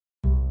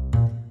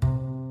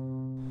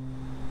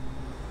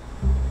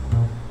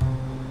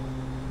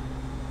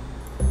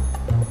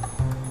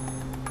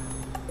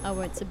I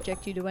won't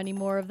subject you to any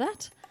more of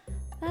that.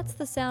 That's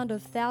the sound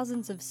of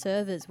thousands of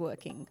servers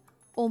working,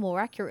 or more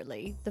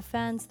accurately, the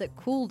fans that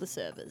cool the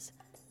servers.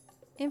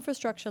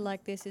 Infrastructure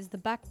like this is the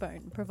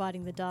backbone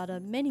providing the data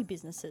many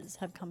businesses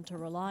have come to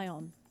rely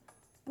on.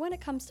 When it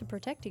comes to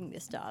protecting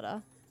this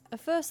data, a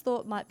first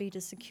thought might be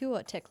to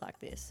secure tech like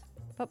this.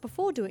 But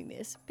before doing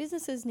this,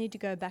 businesses need to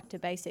go back to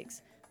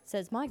basics,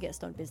 says my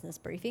guest on Business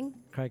Briefing.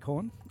 Craig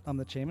Horn. I'm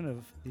the chairman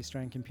of the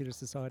Australian Computer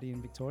Society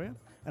in Victoria,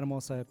 and I'm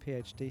also a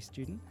PhD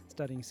student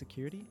studying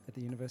security at the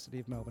University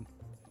of Melbourne.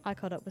 I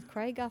caught up with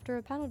Craig after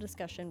a panel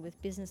discussion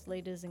with business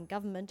leaders and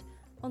government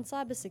on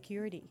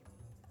cybersecurity.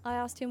 I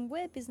asked him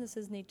where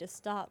businesses need to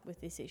start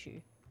with this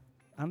issue.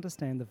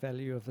 Understand the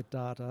value of the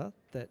data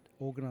that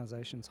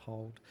organisations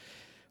hold.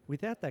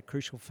 Without that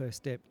crucial first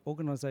step,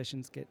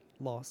 organisations get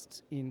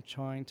lost in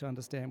trying to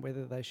understand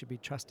whether they should be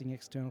trusting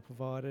external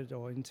providers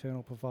or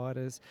internal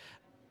providers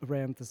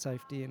around the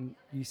safety and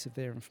use of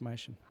their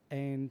information.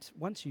 And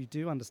once you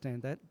do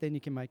understand that, then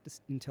you can make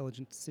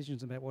intelligent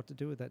decisions about what to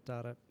do with that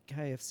data.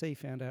 KFC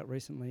found out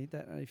recently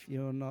that if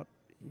you're not,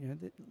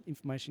 the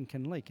information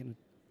can leak. And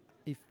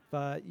if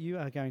you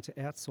are going to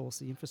outsource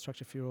the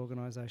infrastructure for your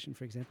organisation,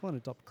 for example, and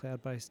adopt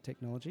cloud-based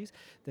technologies,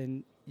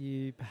 then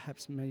you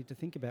perhaps need to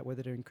think about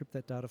whether to encrypt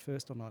that data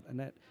first or not. And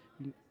that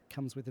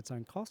comes with its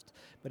own cost,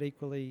 but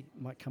equally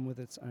might come with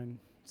its own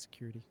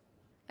security.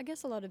 I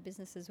guess a lot of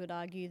businesses would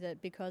argue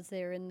that because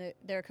they're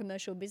a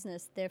commercial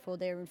business, therefore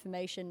their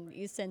information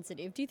is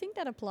sensitive. Do you think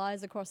that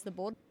applies across the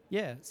board?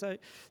 Yeah, so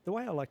the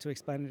way I like to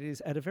explain it is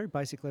at a very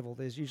basic level,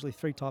 there's usually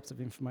three types of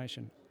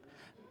information.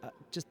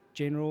 Just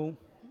general,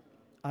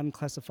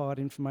 unclassified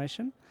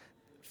information.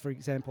 For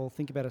example,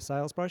 think about a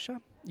sales brochure.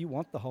 You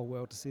want the whole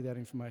world to see that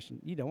information.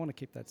 You don't want to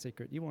keep that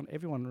secret. You want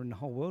everyone in the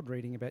whole world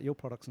reading about your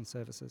products and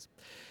services.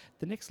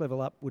 The next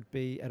level up would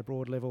be, at a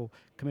broad level,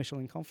 commercial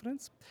in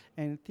confidence.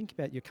 And think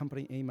about your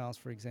company emails,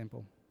 for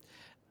example.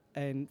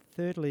 And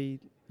thirdly,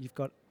 you've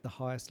got the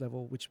highest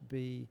level, which would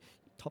be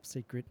top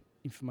secret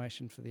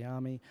information for the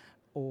army,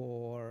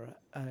 or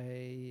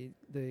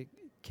the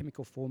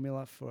chemical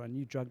formula for a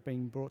new drug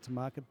being brought to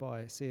market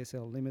by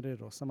CSL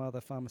Limited or some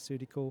other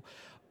pharmaceutical,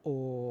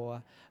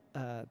 or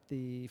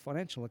the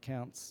financial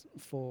accounts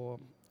for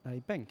a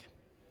bank.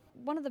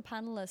 One of the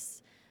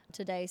panellists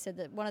today said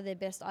that one of their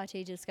best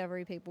IT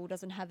discovery people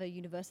doesn't have a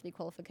university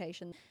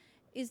qualification.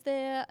 Is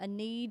there a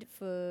need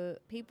for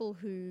people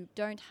who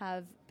don't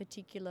have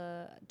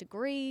particular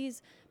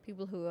degrees,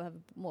 people who have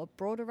a more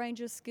broader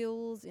range of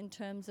skills in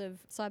terms of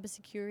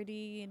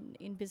cybersecurity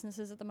in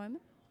businesses at the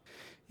moment?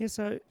 Yeah,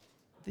 so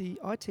the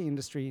IT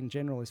industry in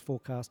general is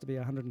forecast to be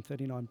a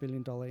 $139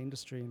 billion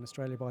industry in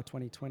Australia by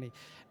 2020,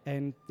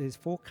 and there's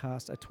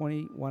forecast a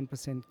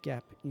 21%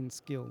 gap in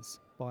skills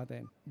by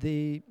then.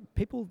 The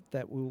people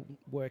that will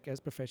work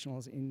as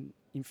professionals in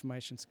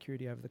information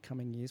security over the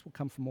coming years will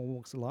come from all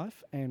walks of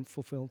life and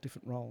fulfil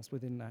different roles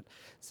within that.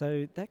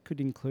 So that could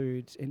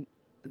include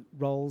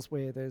roles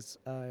where there's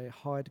a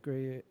high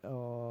degree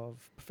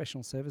of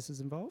professional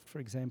services involved, for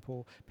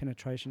example,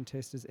 penetration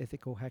testers,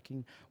 ethical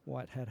hacking,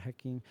 white hat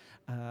hacking,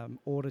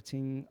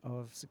 auditing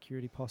of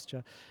security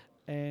posture,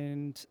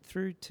 and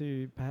through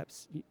to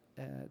perhaps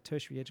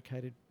tertiary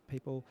educated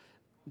people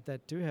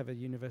that do have a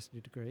university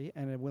degree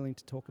and are willing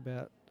to talk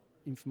about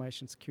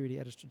information security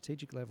at a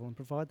strategic level and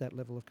provide that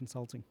level of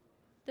consulting.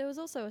 There was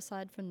also,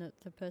 aside from the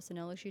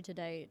personnel issue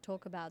today,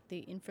 talk about the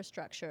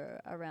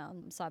infrastructure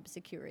around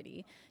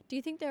cybersecurity. Do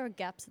you think there are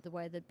gaps in the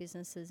way that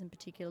businesses in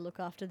particular look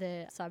after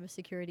their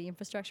cybersecurity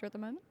infrastructure at the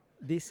moment?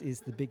 This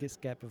is the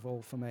biggest gap of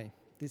all for me.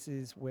 This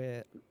is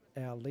where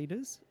our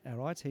leaders,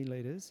 our IT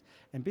leaders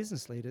and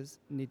business leaders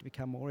need to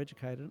become more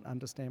educated and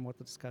understand what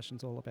the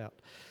discussion's all about.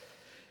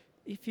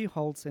 If you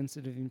hold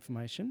sensitive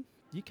information,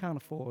 you can't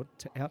afford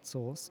to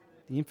outsource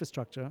the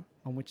infrastructure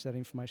on which that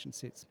information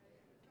sits.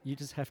 You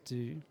just have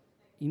to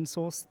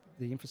insource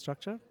the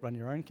infrastructure, run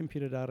your own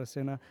computer data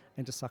centre,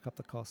 and just suck up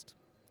the cost.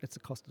 It's the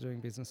cost of doing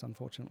business,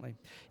 unfortunately.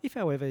 If,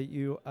 however,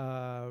 you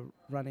are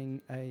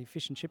running a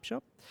fish and chip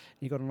shop,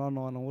 you've got an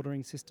online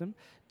ordering system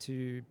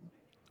to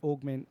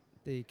augment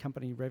the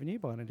company revenue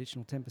by an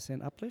additional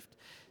 10% uplift,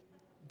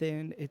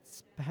 then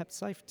it's perhaps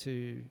safe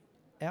to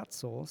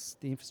outsource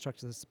the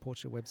infrastructure that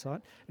supports your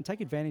website and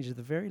take advantage of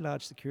the very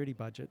large security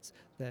budgets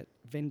that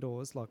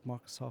vendors like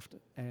Microsoft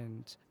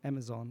and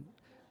Amazon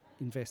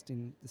invest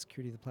in the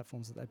security of the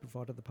platforms that they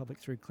provide to the public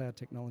through cloud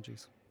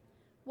technologies.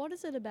 What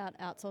is it about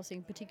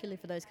outsourcing, particularly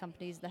for those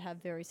companies that have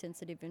very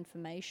sensitive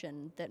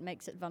information, that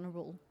makes it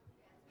vulnerable?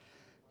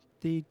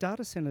 The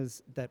data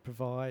centres that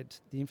provide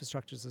the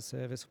infrastructure as a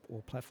service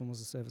or platform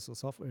as a service or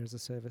software as a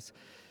service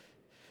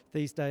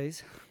these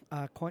days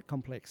are quite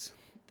complex.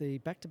 The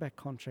back-to-back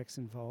contracts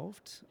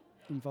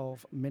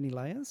involve many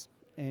layers,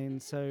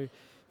 and so,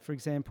 for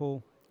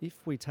example,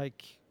 if we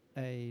take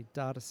a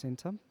data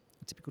centre,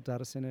 a typical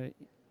data centre,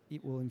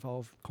 it will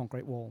involve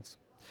concrete walls,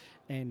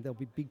 and there'll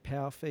be big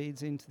power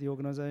feeds into the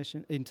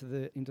organisation, into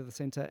the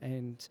centre,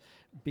 and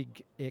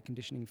big air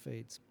conditioning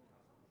feeds.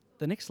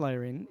 The next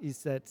layer in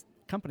is that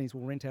companies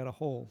will rent out a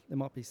hall. There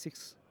might be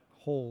 6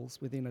 halls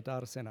within a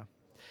data centre.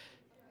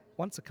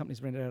 Once a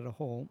company's rented out a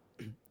hall,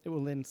 it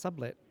will then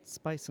sublet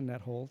space in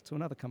that hall to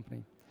another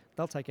company.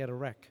 They'll take out a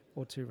rack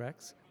or 2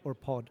 racks or a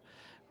pod.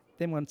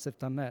 Then once they've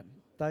done that,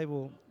 they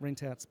will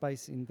rent out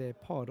space in their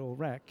pod or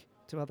rack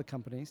to other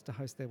companies to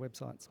host their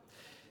websites.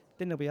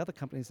 Then there'll be other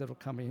companies that will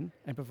come in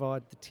and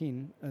provide the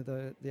tin,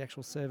 the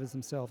actual servers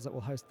themselves that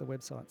will host the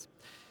websites.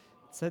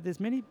 So there's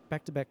many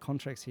back-to-back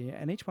contracts here,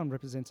 and each one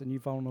represents a new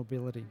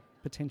vulnerability,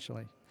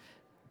 potentially.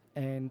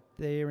 And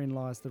therein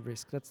lies the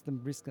risk. That's the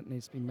risk that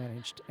needs to be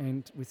managed.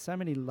 And with so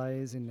many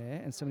layers in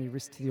there and so many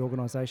risks to the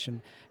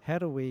organisation, how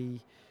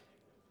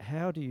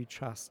do you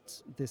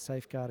trust the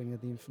safeguarding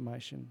of the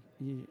information?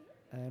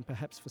 And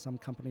perhaps for some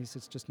companies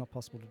it's just not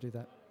possible to do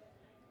that.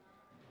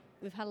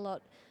 We've had a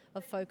lot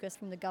of focus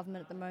from the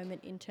government at the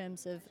moment in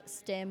terms of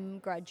STEM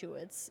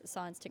graduates,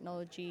 science,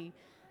 technology,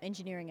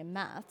 engineering and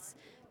maths.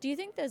 Do you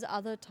think there's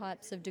other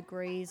types of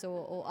degrees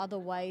or other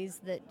ways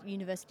that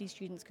university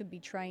students could be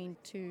trained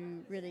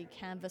to really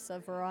canvass a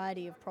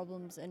variety of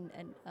problems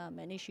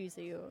and issues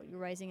that you're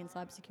raising in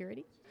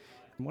cybersecurity?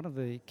 One of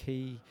the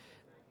key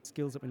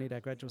skills that we need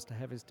our graduates to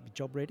have is to be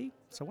job ready.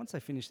 So once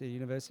they finish their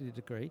university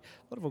degree,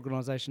 a lot of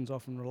organisations are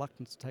often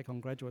reluctant to take on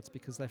graduates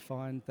because they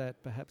find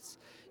that perhaps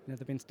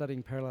they've been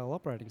studying parallel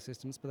operating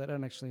systems, but they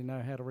don't actually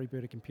know how to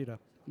reboot a computer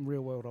in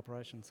real world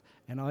operations.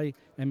 And I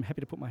am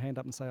happy to put my hand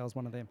up and say I was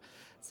one of them.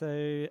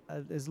 So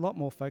there's a lot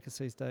more focus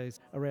these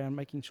days around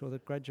making sure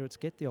that graduates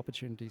get the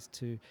opportunities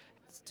to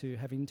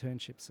have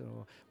internships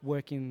or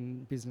work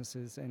in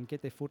businesses and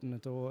get their foot in the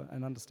door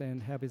and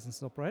understand how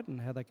businesses operate and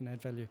how they can add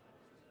value.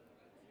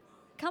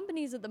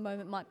 Companies at the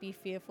moment might be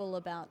fearful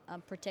about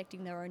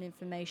protecting their own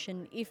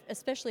information,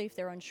 especially if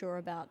they're unsure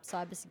about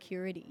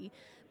cybersecurity.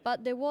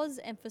 But there was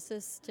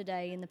emphasis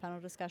today in the panel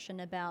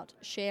discussion about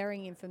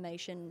sharing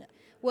information.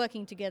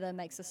 Working together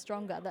makes us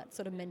stronger, that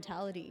sort of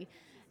mentality.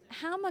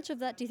 How much of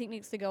that do you think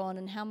needs to go on,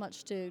 and how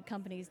much do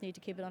companies need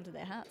to keep it under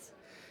their hats?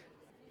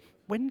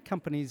 When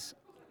companies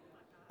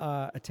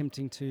are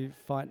attempting to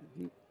fight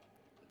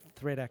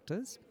threat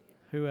actors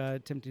who are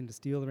attempting to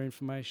steal their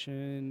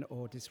information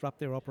or disrupt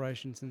their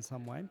operations in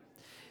some way,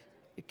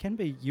 it can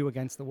be you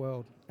against the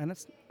world, and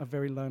it's a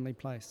very lonely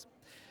place.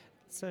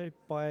 So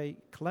by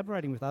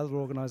collaborating with other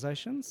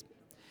organisations,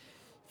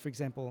 for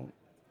example,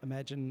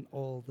 imagine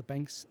all the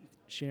banks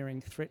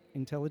sharing threat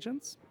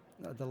intelligence,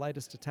 the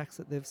latest attacks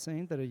that they've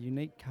seen that are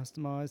unique,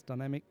 customised,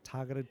 dynamic,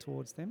 targeted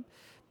towards them.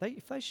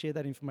 If they share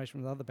that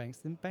information with other banks,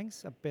 then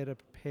banks are better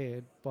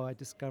prepared by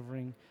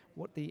discovering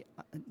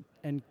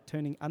and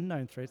turning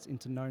unknown threats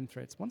into known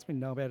threats. Once we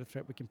know about a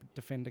threat, we can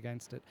defend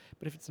against it.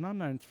 But if it's an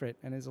unknown threat,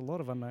 and there's a lot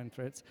of unknown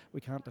threats,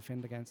 we can't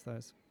defend against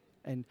those.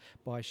 And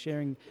by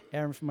sharing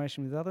our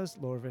information with others,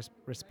 law of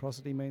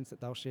reciprocity means that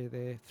they'll share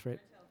their threat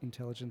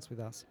intelligence with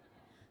us.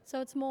 So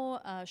it's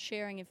more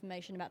sharing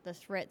information about the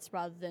threats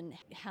rather than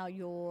how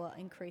you're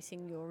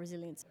increasing your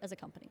resilience as a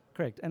company.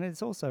 Correct. And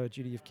it's also a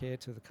duty of care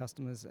to the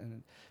customers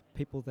and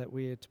people that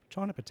we're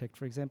trying to protect.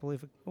 For example,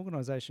 if an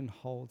organisation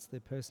holds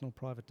their personal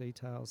private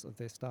details of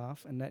their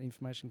staff and that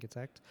information gets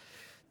hacked,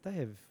 they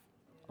have,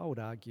 I would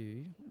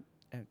argue,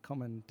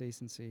 common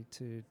decency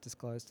to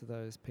disclose to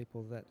those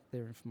people that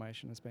their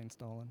information has been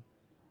stolen.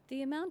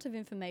 The amount of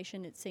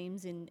information, it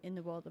seems, in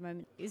the world at the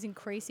moment is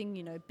increasing.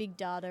 Big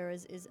data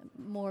is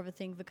more of a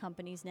thing for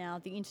companies now.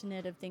 The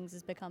Internet of Things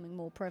is becoming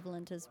more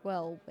prevalent as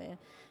well, where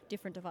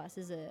different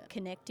devices are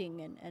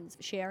connecting and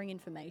sharing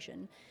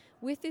information.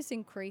 With this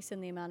increase in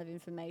the amount of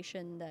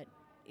information that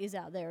is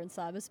out there in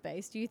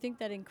cyberspace, do you think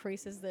that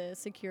increases the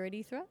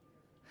security threat?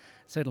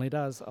 Certainly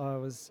does. I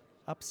was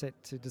upset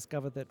to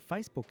discover that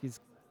Facebook is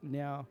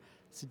now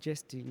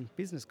suggesting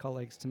business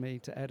colleagues to me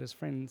to add as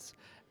friends,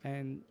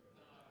 and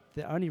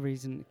the only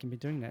reason it can be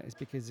doing that is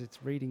because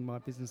it's reading my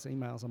business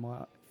emails on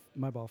my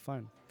mobile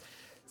phone.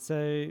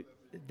 So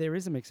there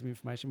is a mix of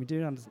information. We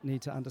do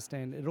need to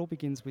understand. It all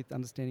begins with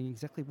understanding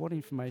exactly what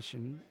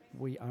information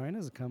we own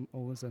as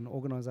an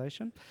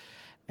organisation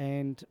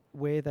and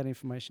where that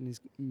information is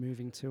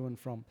moving to and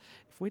from.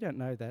 If we don't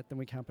know that, then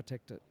we can't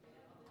protect it.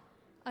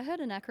 I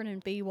heard an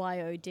acronym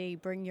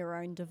BYOD, bring your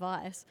own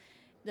device.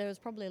 There's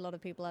probably a lot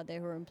of people out there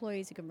who are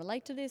employees who can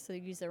relate to this, so they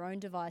use their own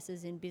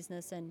devices in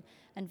business and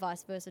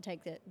vice versa,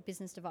 take their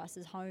business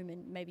devices home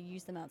and maybe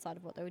use them outside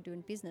of what they would do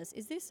in business.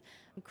 Is this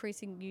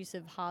increasing use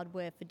of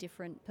hardware for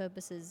different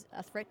purposes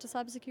a threat to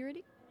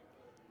cybersecurity?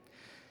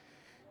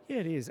 Yeah,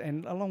 it is.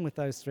 And along with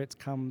those threats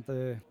come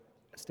the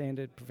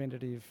standard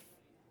preventative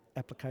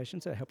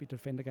applications that help you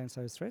defend against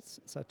those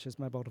threats, such as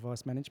mobile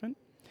device management.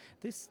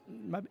 This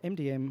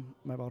MDM,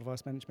 mobile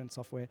device management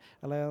software,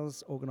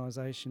 allows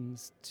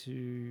organisations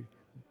to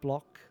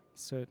block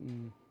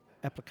certain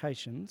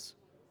applications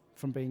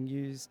from being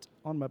used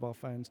on mobile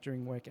phones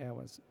during work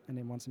hours, and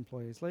then once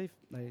employees leave,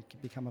 they can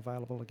become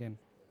available again.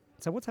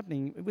 So what's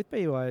happening with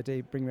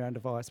BYOD, bring your own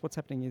device, what's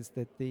happening is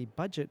that the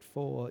budget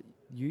for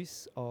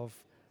use of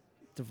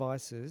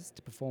devices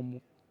to perform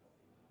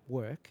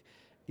work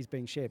is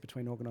being shared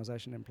between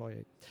organisation and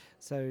employee.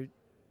 So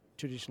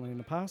traditionally in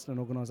the past, an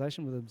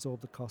organisation would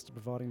absorb the cost of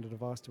providing the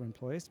device to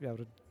employees to be able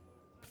to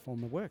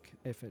perform the work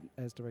effort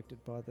as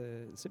directed by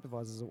the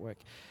supervisors at work.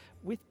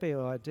 With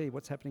BID,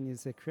 what's happening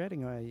is they're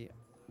creating a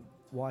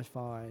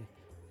Wi-Fi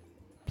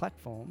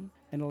platform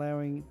and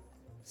allowing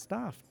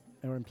staff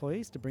or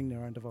employees to bring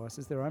their own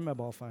devices, their own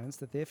mobile phones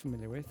that they're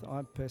familiar with.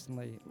 I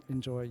personally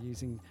enjoy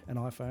using an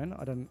iPhone.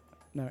 I don't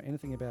know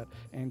anything about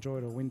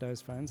Android or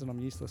Windows phones, and I'm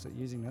useless at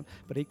using them,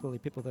 but equally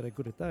people that are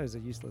good at those are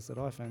useless at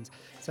iPhones.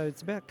 So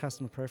it's about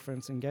customer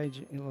preference,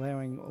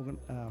 allowing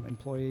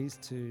employees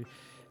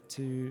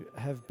to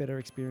have better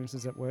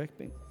experiences at work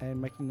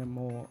and making them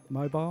more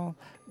mobile,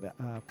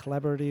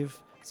 collaborative,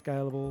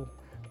 scalable,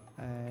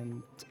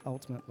 and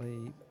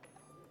ultimately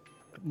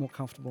more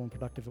comfortable and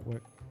productive at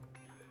work.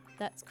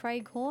 That's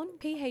Craig Horn,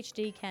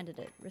 PhD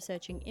candidate,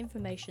 researching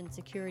information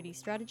security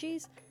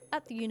strategies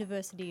at the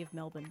University of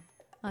Melbourne.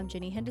 I'm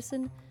Jenny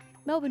Henderson,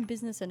 Melbourne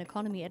Business and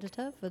Economy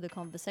Editor for The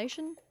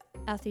Conversation.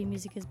 Our theme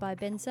music is by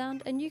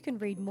Bensound, and you can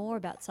read more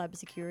about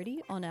cybersecurity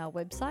on our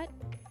website,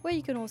 where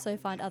you can also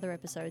find other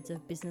episodes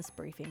of Business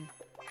Briefing.